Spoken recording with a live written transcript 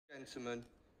gentlemen,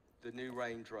 the new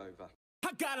Range Rover.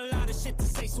 I got a lot of shit to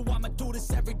say, so I'ma do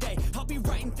this every day. I'll be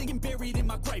writing, thinking, buried in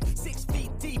my grave. 6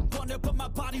 feet deep under, but my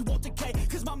body won't decay.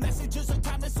 Cause my messages are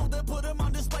timeless, so they'll put them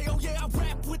on display. Oh yeah, I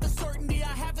rap with a certainty,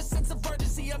 I have a sense of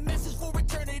urgency. A message for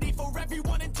eternity, for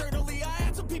everyone internally. I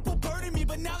had some people burning me,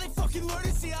 but now they fucking learn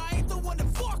to see I ain't the one to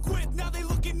fuck with, now they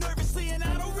looking nervously. And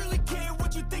I don't really care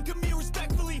what you think of me,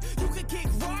 respectfully. You can kick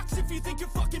rocks if you think you're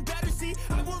fucking better, see.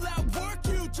 I will outwork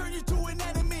you, turn you to an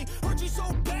enemy. Hurt you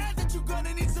so bad that you're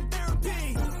gonna need some therapy.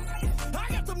 I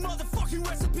got the motherfucking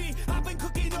recipe. I've been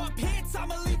cooking up hits,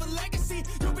 I'ma leave a legacy.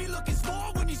 You'll be looking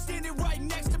small when you're standing right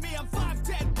next to me. I'm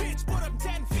 5'10", bitch, but I'm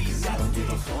 10 feet. I don't give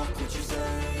a fuck what you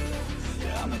say.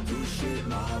 Yeah, I'ma do shit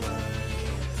my way.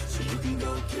 So you can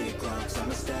go kick rocks,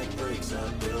 I'ma stack bricks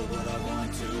up, build what I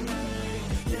want to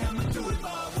make. Yeah, I'ma do it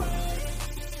my way.